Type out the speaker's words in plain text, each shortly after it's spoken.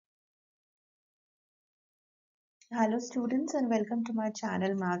Hello students and welcome to my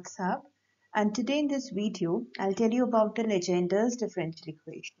channel Maths Hub. And today in this video, I'll tell you about the Legendre's differential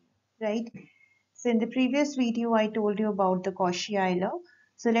equation, right? So in the previous video, I told you about the Cauchy-Euler.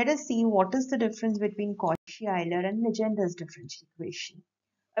 So let us see what is the difference between Cauchy-Euler and Legendre's differential equation.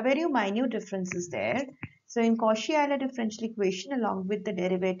 A very minute difference is there. So in Cauchy-Euler differential equation, along with the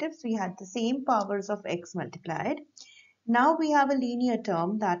derivatives, we had the same powers of x multiplied. Now we have a linear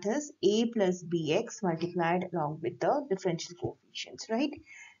term, that is a plus bx multiplied along with the differential coefficients, right?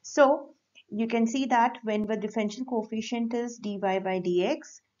 So you can see that when the differential coefficient is dy by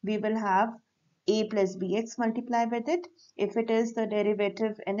dx, we will have a plus bx multiplied with it. If it is the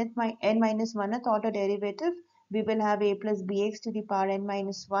derivative n minus 1th order derivative, we will have a plus bx to the power n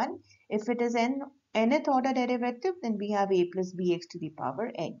minus 1. If it is nth order derivative, then we have a plus bx to the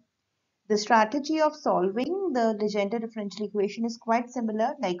power n. The strategy of solving the Legendre differential equation is quite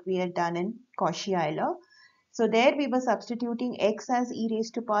similar like we had done in Cauchy-Euler. So there we were substituting x as e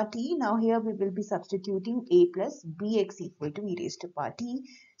raised to power t. Now here we will be substituting a plus bx equal to e raised to power t,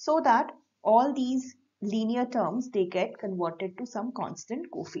 so that all these linear terms, they get converted to some constant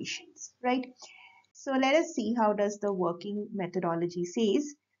coefficients, right? So let us see how does the working methodology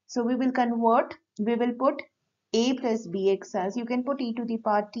says. So we will put a plus bx as, you can put e to the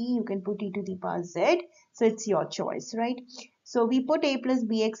power t, you can put e to the power z. So it's your choice, right? So we put a plus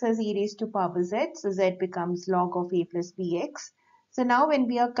bx as e raised to power z. So z becomes log of a plus bx. So now when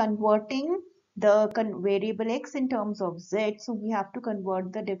we are converting the variable x in terms of z, so we have to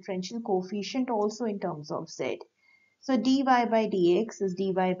convert the differential coefficient also in terms of z. So dy by dx is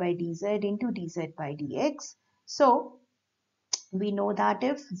dy by dz into dz by dx. So we know that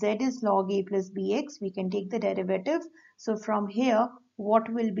if z is log a plus bx, we can take the derivative. So from here, what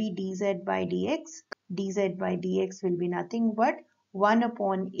will be dz by dx? Dz by dx will be nothing but 1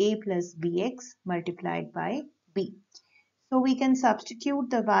 upon a plus bx multiplied by b. So we can substitute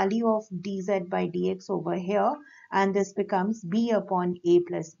the value of dz by dx over here, and this becomes b upon a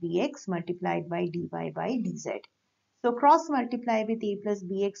plus bx multiplied by dy by dz. So cross multiply with a plus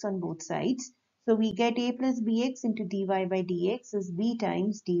bx on both sides. So we get a plus bx into dy by dx is b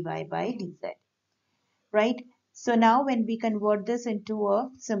times dy by dz, right? So now when we convert this into a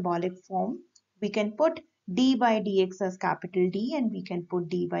symbolic form, we can put d by dx as capital D and we can put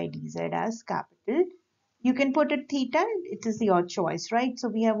d by dz as capital. You can put it theta, it is your choice, right? So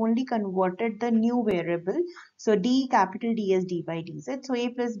we have only converted the new variable. So d, capital D is d by dz. So a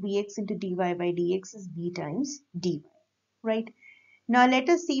plus bx into dy by dx is b times dy, right? Now let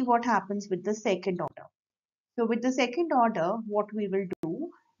us see what happens with the second order. So with the second order, what we will do,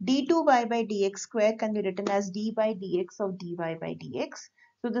 d2y by dx square can be written as d by dx of dy by dx.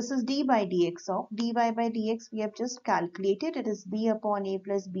 So this is d by dx of dy by dx. We have just calculated, it is b upon a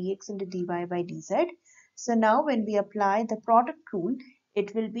plus bx into dy by dz. So now when we apply the product rule,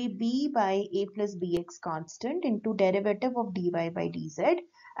 it will be b by a plus bx constant into derivative of dy by dz,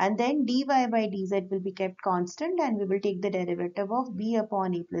 and then dy by dz will be kept constant and we will take the derivative of b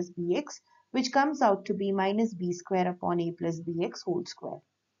upon a plus bx, which comes out to be minus b square upon a plus bx whole square,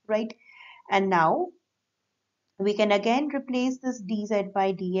 right? And now we can again replace this dz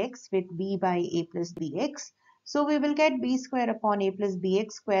by dx with b by a plus bx. So we will get b square upon a plus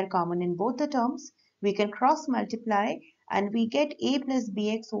bx square common in both the terms. We can cross multiply and we get a plus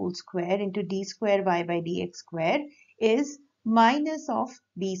bx whole square into d square y by dx square is minus of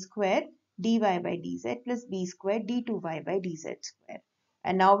b square dy by dz plus b square d2y by dz square.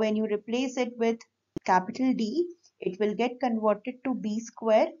 And now when you replace it with capital D, it will get converted to b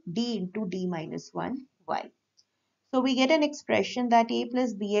square d into d minus 1 y. So we get an expression that a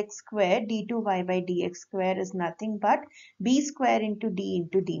plus bx square d2y by dx square is nothing but b square into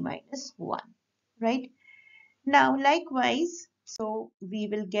d minus 1, right? Now likewise, so we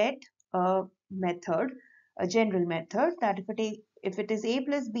will get a method, a general method, that if it is a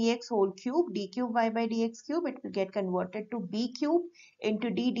plus bx whole cube d cube y by dx cube, it will get converted to b cube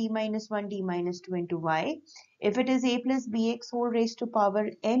into d minus 1 d minus 2 into y. If it is a plus bx whole raised to power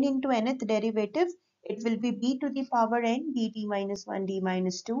n into nth derivative, it will be b to the power n d minus 1 d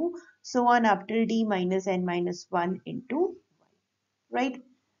minus 2, so on up till d minus n minus 1 into y, right?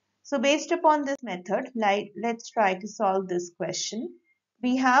 So based upon this method, let's try to solve this question.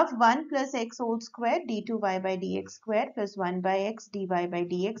 We have 1 plus x whole square d2y by dx square plus 1 by x dy by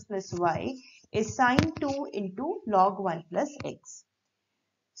dx plus y is sine 2 into log 1 plus x.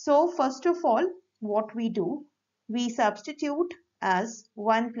 So first of all, what we do, we substitute as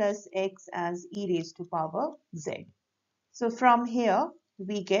 1 plus x as e raised to power z. So from here,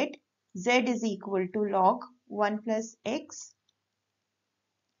 we get z is equal to log 1 plus x.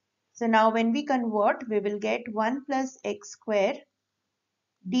 So now when we convert, we will get 1 plus x square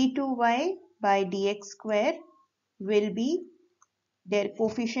d2y by dx square will be, their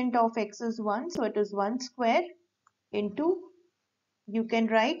coefficient of x is 1, so it is 1 square into, you can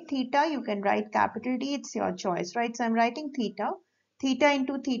write theta, you can write capital D, it's your choice, right? So I'm writing theta, theta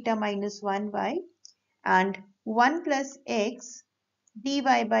into theta minus 1y, and 1 plus x dy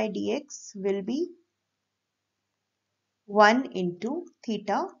by dx will be 1 into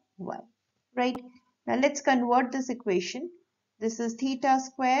theta y, right? Now let's convert this equation. This is theta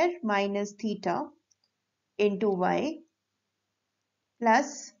square minus theta into y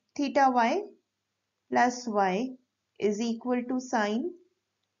plus theta y plus y is equal to sine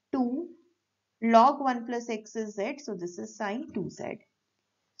 2 log 1 plus x is z. So this is sine 2z.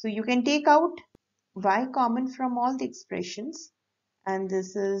 So you can take out y common from all the expressions, and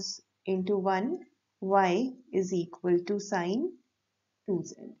this is into 1, y is equal to sine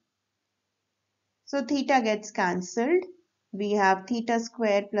 2z. So theta gets cancelled. We have theta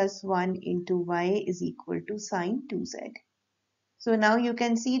square plus 1 into y is equal to sine 2z. So now you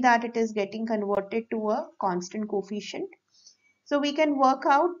can see that it is getting converted to a constant coefficient. So we can work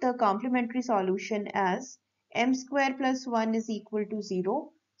out the complementary solution as m square plus 1 is equal to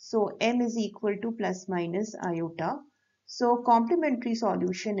 0. So m is equal to plus minus iota. So complementary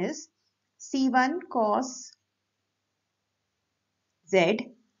solution is c1 cos z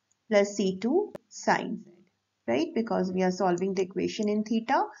plus c2 sin z, right? Because we are solving the equation in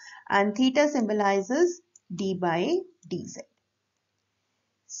theta, and theta symbolizes d by dz.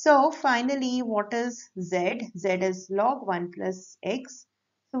 So finally, what is z? Z is log 1 plus x.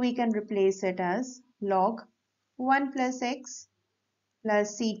 So we can replace it as log 1 plus x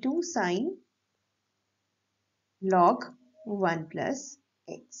plus c2 sine log 1 plus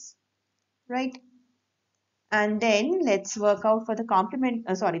x, right? And then let's work out for the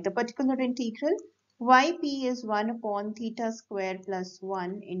the particular integral. Yp is 1 upon theta square plus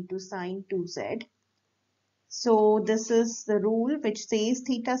 1 into sine 2z. So this is the rule which says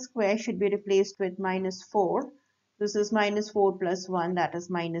theta square should be replaced with minus 4. This is minus 4 plus 1, that is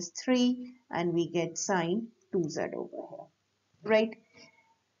minus 3, and we get sine 2z over here, right?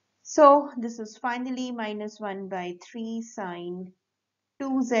 So this is finally minus 1 by 3 sine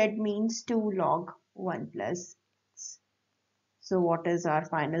 2z means 2 log 1 plus x. So what is our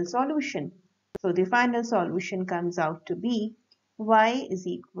final solution? So the final solution comes out to be y is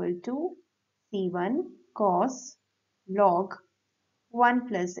equal to c1 cos log 1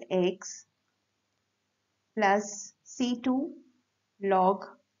 plus x plus c2 log,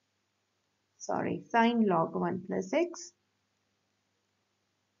 sine log 1 plus x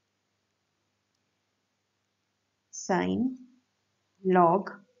sine log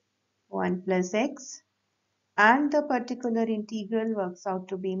 1 plus x, and the particular integral works out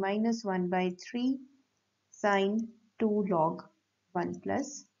to be minus 1 by 3 sine 2 log 1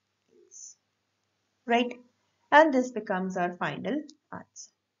 plus x, right? And this becomes our final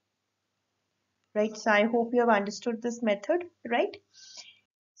answer, right? So I hope you have understood this method, right?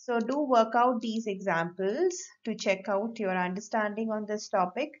 So do work out these examples to check out your understanding on this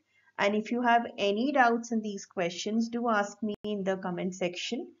topic. And if you have any doubts in these questions, do ask me in the comment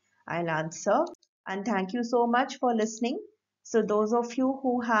section. I'll answer. And thank you so much for listening. So those of you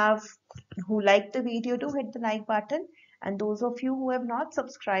who liked the video, do hit the like button. And those of you who have not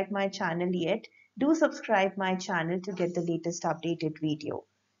subscribed my channel yet, do subscribe my channel to get the latest updated video.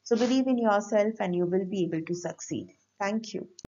 So believe in yourself and you will be able to succeed. Thank you.